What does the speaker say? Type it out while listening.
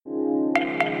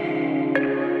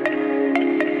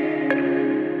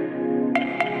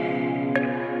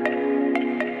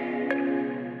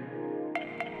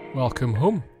Welcome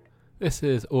home. This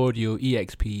is Audio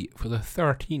EXP for the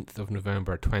 13th of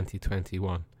November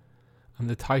 2021, and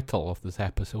the title of this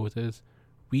episode is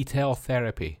Retail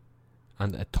Therapy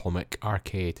and Atomic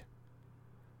Arcade.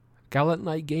 Gallant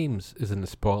Knight Games is in the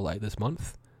spotlight this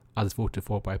month, as voted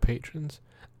for by patrons,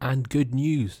 and good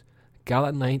news,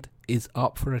 Gallant Knight is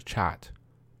up for a chat.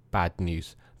 Bad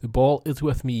news, the ball is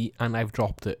with me and I've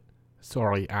dropped it.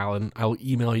 Sorry Alan, I'll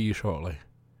email you shortly.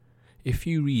 If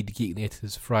you read Geek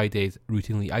Native's Friday's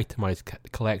routinely itemised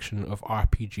collection of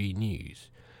RPG news,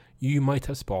 you might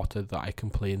have spotted that I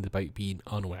complained about being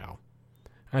unwell.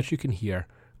 As you can hear,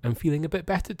 I'm feeling a bit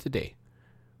better today.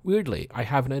 Weirdly, I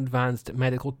have an advanced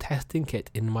medical testing kit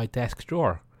in my desk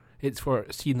drawer. It's for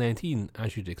C19,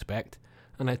 as you'd expect,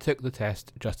 and I took the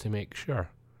test just to make sure.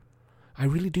 I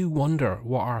really do wonder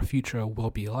what our future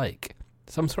will be like.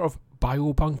 Some sort of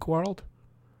biopunk world?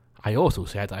 I also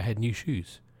said I had new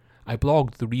shoes. I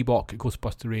blogged the Reebok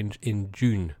Ghostbuster range in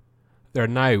June. They're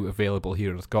now available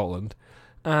here in Scotland,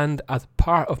 and as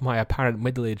part of my apparent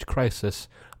middle-age crisis,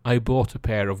 I bought a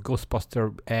pair of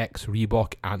Ghostbuster X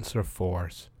Reebok Answer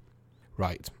 4s.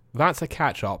 Right, that's a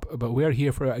catch-up, but we're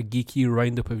here for a geeky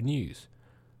roundup of news.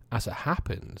 As it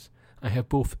happens, I have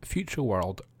both Future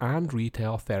World and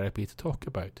Retail Therapy to talk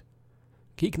about.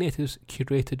 Geek Native's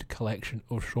curated collection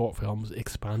of short films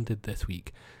expanded this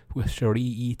week with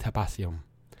Shuri Tabassium.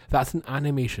 That's an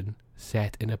animation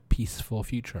set in a peaceful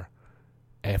future.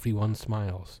 Everyone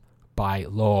smiles, by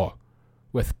law,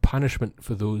 with punishment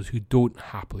for those who don't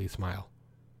happily smile.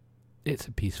 It's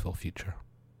a peaceful future.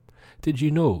 Did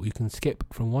you know you can skip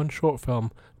from one short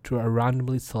film to a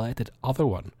randomly selected other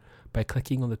one by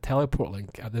clicking on the teleport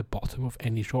link at the bottom of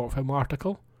any short film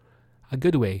article? A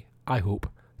good way, I hope,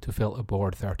 to fill a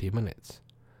bored 30 minutes.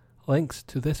 Links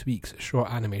to this week's short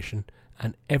animation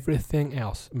and everything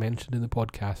else mentioned in the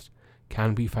podcast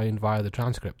can be found via the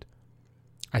transcript.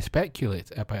 I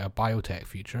speculate about a biotech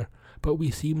future, but we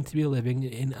seem to be living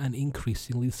in an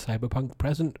increasingly cyberpunk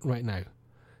present right now.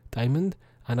 Diamond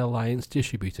and Alliance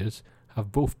distributors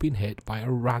have both been hit by a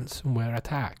ransomware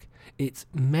attack. It's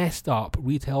messed up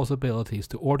retail's abilities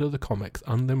to order the comics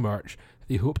and the merch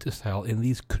they hope to sell in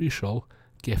these crucial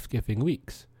gift-giving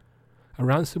weeks. A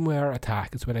ransomware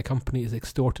attack is when a company is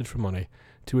extorted for money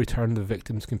to return the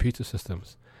victim's computer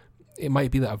systems. It might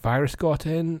be that a virus got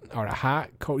in, or a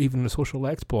hack, or even a social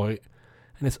exploit,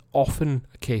 and it's often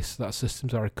a case that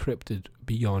systems are encrypted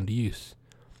beyond use.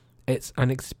 It's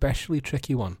an especially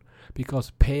tricky one,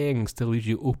 because paying still leaves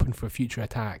you open for future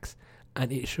attacks,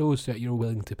 and it shows that you're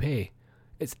willing to pay.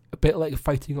 It's a bit like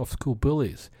fighting off school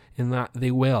bullies, in that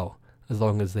they will, as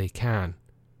long as they can.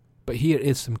 But here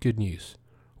is some good news.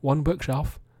 One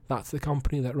Bookshelf, that's the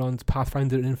company that runs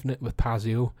Pathfinder Infinite with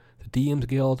Pazio, the DM's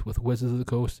Guild with Wizards of the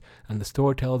Coast, and the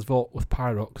Storyteller's Vault with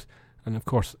Pyrox, and of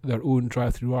course their own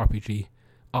drive-thru RPG,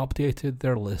 updated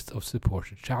their list of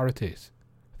supported charities.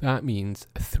 That means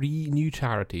 3 new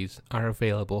charities are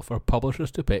available for publishers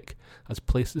to pick as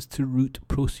places to route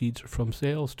proceeds from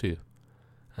sales to.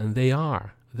 And they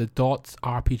are the Dots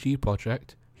RPG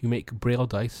Project, who make Braille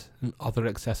dice and other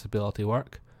accessibility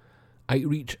work,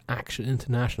 Outreach Action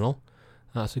International,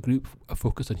 that's a group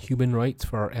focused on human rights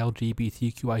for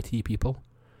LGBTQIT people,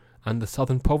 and the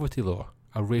Southern Poverty Law,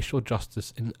 a racial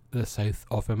justice in the South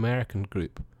of American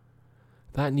group.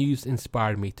 That news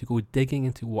inspired me to go digging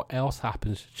into what else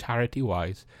happens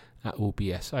charity-wise at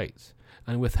OBS sites,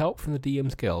 and with help from the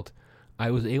DM's Guild,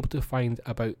 I was able to find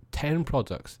about 10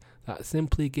 products that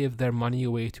simply give their money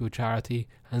away to a charity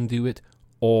and do it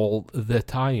all the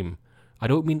time. I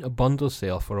don't mean a bundle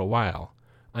sale for a while.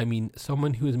 I mean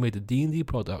someone who has made a D&D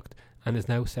product and is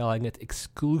now selling it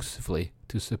exclusively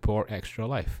to support Extra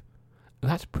Life.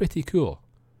 That's pretty cool.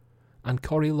 And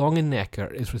Corey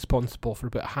Longennecker is responsible for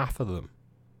about half of them.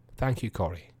 Thank you,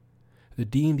 Corey. The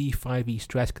D&D 5e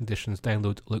Stress Conditions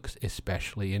download looks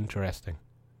especially interesting.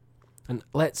 And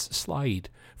let's slide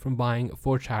from buying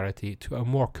for charity to a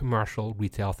more commercial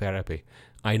retail therapy.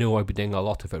 I know I've been doing a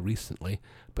lot of it recently,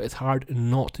 but it's hard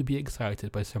not to be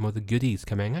excited by some of the goodies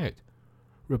coming out.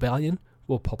 Rebellion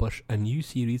will publish a new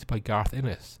series by Garth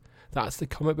Ennis. That's the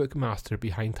comic book master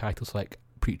behind titles like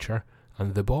Preacher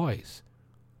and The Boys.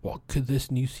 What could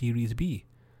this new series be?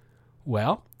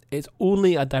 Well, it's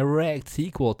only a direct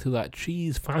sequel to that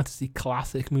cheese fantasy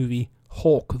classic movie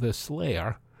Hawk the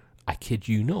Slayer. I kid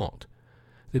you not.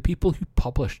 The people who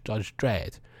published Judge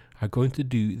Dredd are going to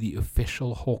do the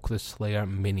official Hawk the Slayer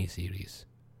miniseries.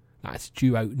 That's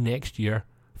due out next year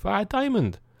via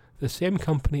Diamond, the same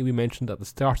company we mentioned at the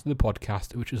start of the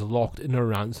podcast, which is locked in a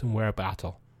ransomware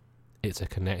battle. It's a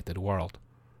connected world.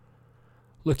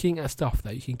 Looking at stuff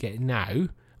that you can get now,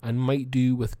 and might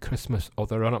do with Christmas or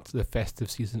the run-up to the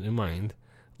festive season in mind,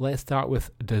 let's start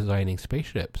with designing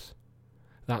spaceships.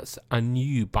 That's a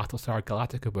new Battlestar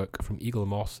Galactica book from Eagle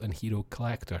Moss and Hero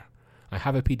Collector. I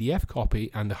have a PDF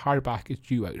copy and the hardback is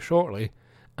due out shortly,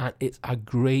 and it's a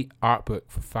great art book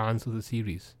for fans of the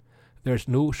series. There's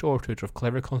no shortage of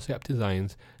clever concept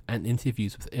designs and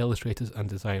interviews with illustrators and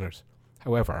designers.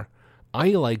 However,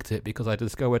 I liked it because I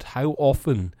discovered how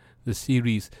often the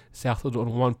series settled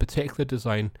on one particular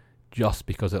design just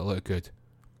because it looked good.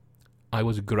 I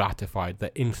was gratified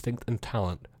that instinct and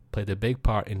talent played a big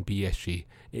part in BSG.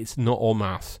 It's not all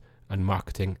maths and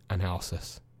marketing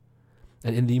analysis.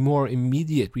 And in the more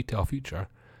immediate retail future,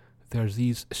 there's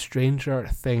these Stranger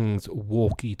Things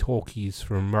walkie-talkies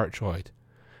from Merchoid.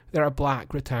 They're a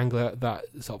black rectangular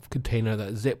sort of container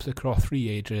that zips across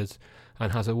 3 edges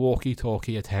and has a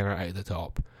walkie-talkie antenna out the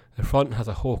top. The front has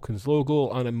a Hawkins logo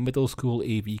and a middle school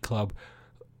AV club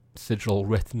sigil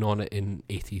written on it in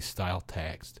 80s style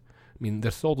text. I mean,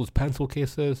 they're sold as pencil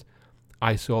cases.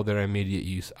 I saw their immediate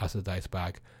use as a dice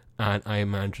bag, and I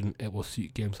imagine it will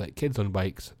suit games like Kids on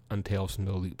Bikes and Tales from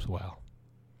the Loops well.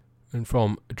 And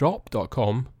from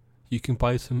drop.com, you can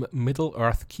buy some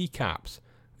Middle-earth keycaps.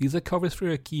 These are covers for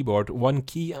your keyboard, one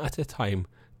key at a time,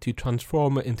 to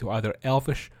transform it into either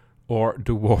Elvish or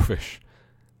Dwarfish.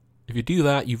 If you do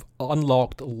that, you've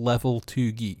unlocked level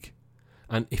 2 geek.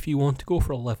 And if you want to go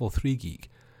for a level 3 geek,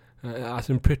 that's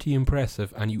pretty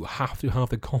impressive, and you have to have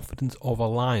the confidence of a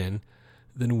lion.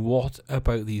 Then what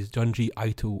about these Junji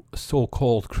Ito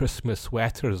so-called Christmas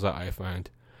sweaters that I found?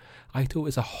 Ito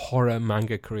is a horror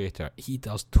manga creator. He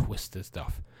does twisted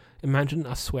stuff. Imagine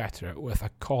a sweater with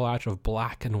a collage of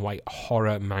black and white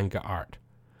horror manga art.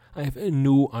 I have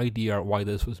no idea why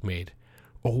this was made,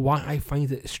 or why I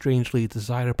find it strangely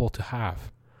desirable to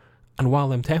have. And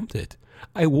while I'm tempted,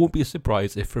 I won't be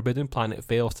surprised if Forbidden Planet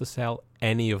fails to sell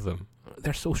any of them.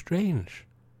 They're so strange.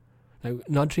 Now,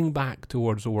 nudging back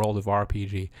towards the world of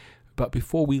RPG, but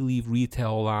before we leave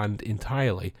retail land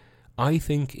entirely, I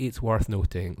think it's worth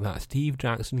noting that Steve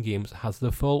Jackson Games has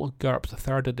the full GURPS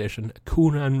 3rd edition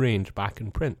Conan range back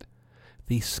in print.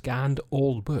 They scanned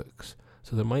old books,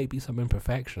 so there might be some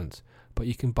imperfections, but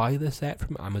you can buy the set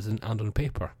from Amazon and on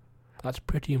paper. That's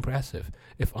pretty impressive.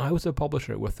 If I was a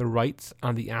publisher with the rights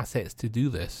and the assets to do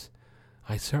this,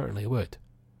 I certainly would.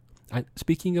 And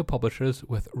speaking of publishers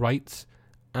with rights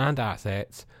and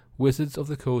assets, Wizards of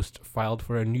the Coast filed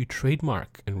for a new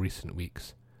trademark in recent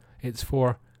weeks. It's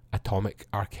for Atomic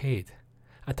Arcade.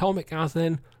 Atomic as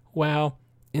in, well,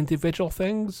 individual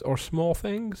things or small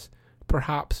things,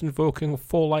 perhaps invoking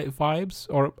full light vibes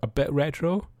or a bit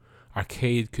retro.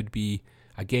 Arcade could be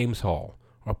a games hall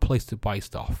or a place to buy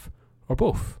stuff, or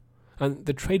both. And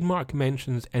the trademark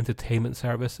mentions entertainment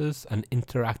services and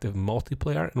interactive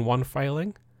multiplayer in one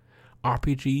filing,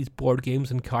 RPGs, board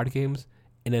games and card games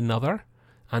in another,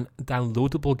 and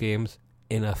downloadable games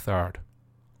in a third.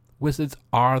 Wizards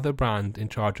are the brand in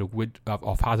charge of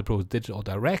Hasbro's digital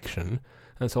direction,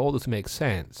 and so all this makes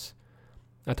sense.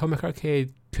 Atomic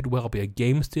Arcade could well be a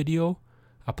game studio,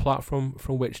 a platform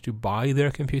from which to buy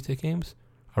their computer games,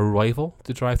 a rival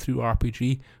to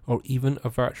DriveThruRPG, or even a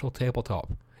virtual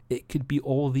tabletop. It could be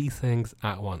all these things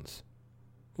at once.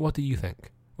 What do you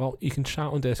think? Well, you can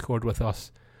chat on Discord with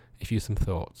us if you have some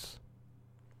thoughts.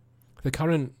 The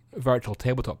current virtual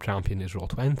tabletop champion is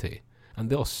Roll20, and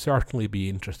they'll certainly be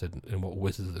interested in what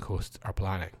Wizards of the Coast are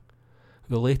planning.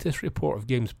 The latest report of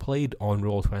games played on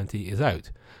Roll20 is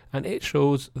out, and it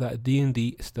shows that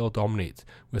D&D still dominates,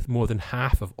 with more than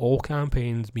half of all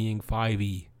campaigns being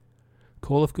 5e.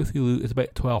 Call of Cthulhu is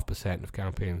about 12% of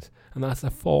campaigns, and that's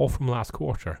a fall from last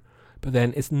quarter. But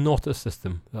then it's not a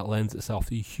system that lends itself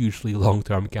to hugely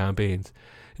long-term campaigns.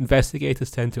 Investigators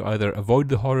tend to either avoid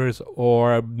the horrors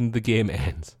or the game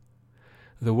ends.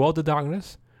 The World of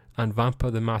Darkness and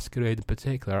Vampire the Masquerade in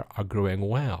particular are growing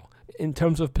well in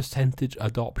terms of percentage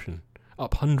adoption,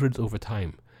 up hundreds over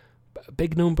time.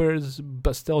 Big numbers,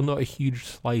 but still not a huge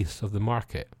slice of the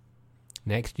market.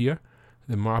 Next year,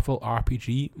 the Marvel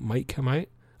RPG might come out,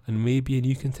 and maybe a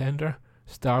new contender.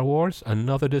 Star Wars,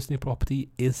 another Disney property,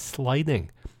 is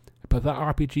sliding, but that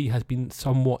RPG has been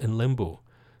somewhat in limbo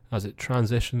as it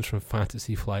transitions from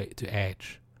Fantasy Flight to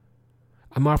Edge.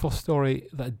 A Marvel story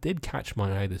that did catch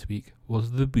my eye this week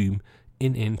was the boom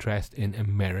in interest in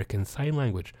American Sign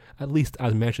Language, at least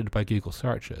as measured by Google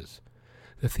searches.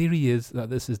 The theory is that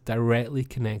this is directly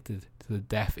connected to the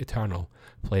Deaf Eternal,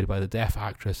 played by the deaf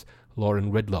actress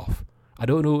Lauren Ridloff. I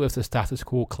don't know if the Status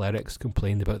Quo clerics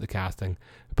complained about the casting,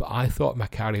 but I thought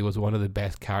Macari was one of the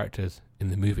best characters in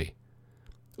the movie.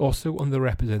 Also on the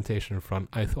representation front,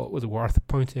 I thought it was worth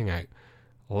pointing out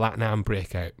LatAm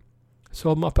Breakout.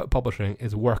 So Muppet Publishing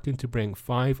is working to bring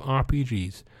 5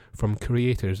 RPGs from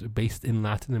creators based in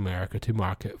Latin America to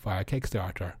market via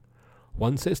Kickstarter.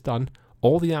 Once it's done,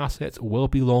 all the assets will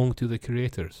belong to the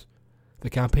creators. The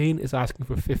campaign is asking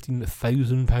for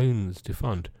 £15,000 to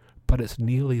fund, but it's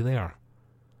nearly there.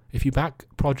 If you back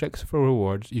projects for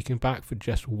rewards, you can back for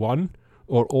just one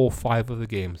or all 5 of the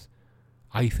games.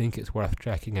 I think it's worth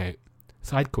checking out.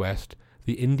 SideQuest,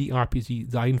 the Indie RPG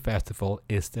Design Festival,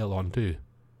 is still on too.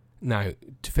 Now,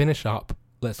 to finish up,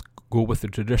 let's go with the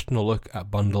traditional look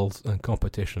at bundles and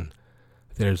competition.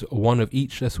 There's one of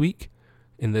each this week.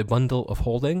 In the bundle of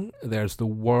holding, there's the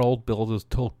World Builders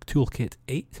Toolkit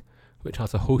 8, which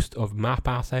has a host of map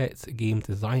assets, game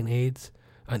design aids,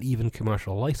 and even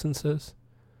commercial licenses.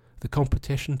 The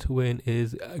competition to win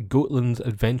is Goatland's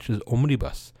Adventures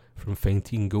Omnibus from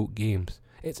Fainting Goat Games.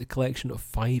 It's a collection of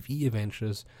 5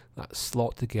 e-adventures that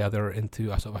slot together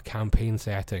into a sort of a campaign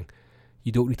setting.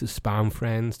 You don't need to spam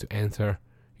friends to enter,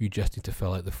 you just need to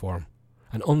fill out the form.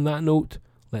 And on that note,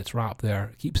 let's wrap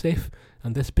there. Keep safe,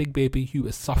 and this big baby who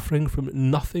is suffering from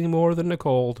nothing more than a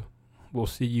cold, we'll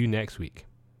see you next week.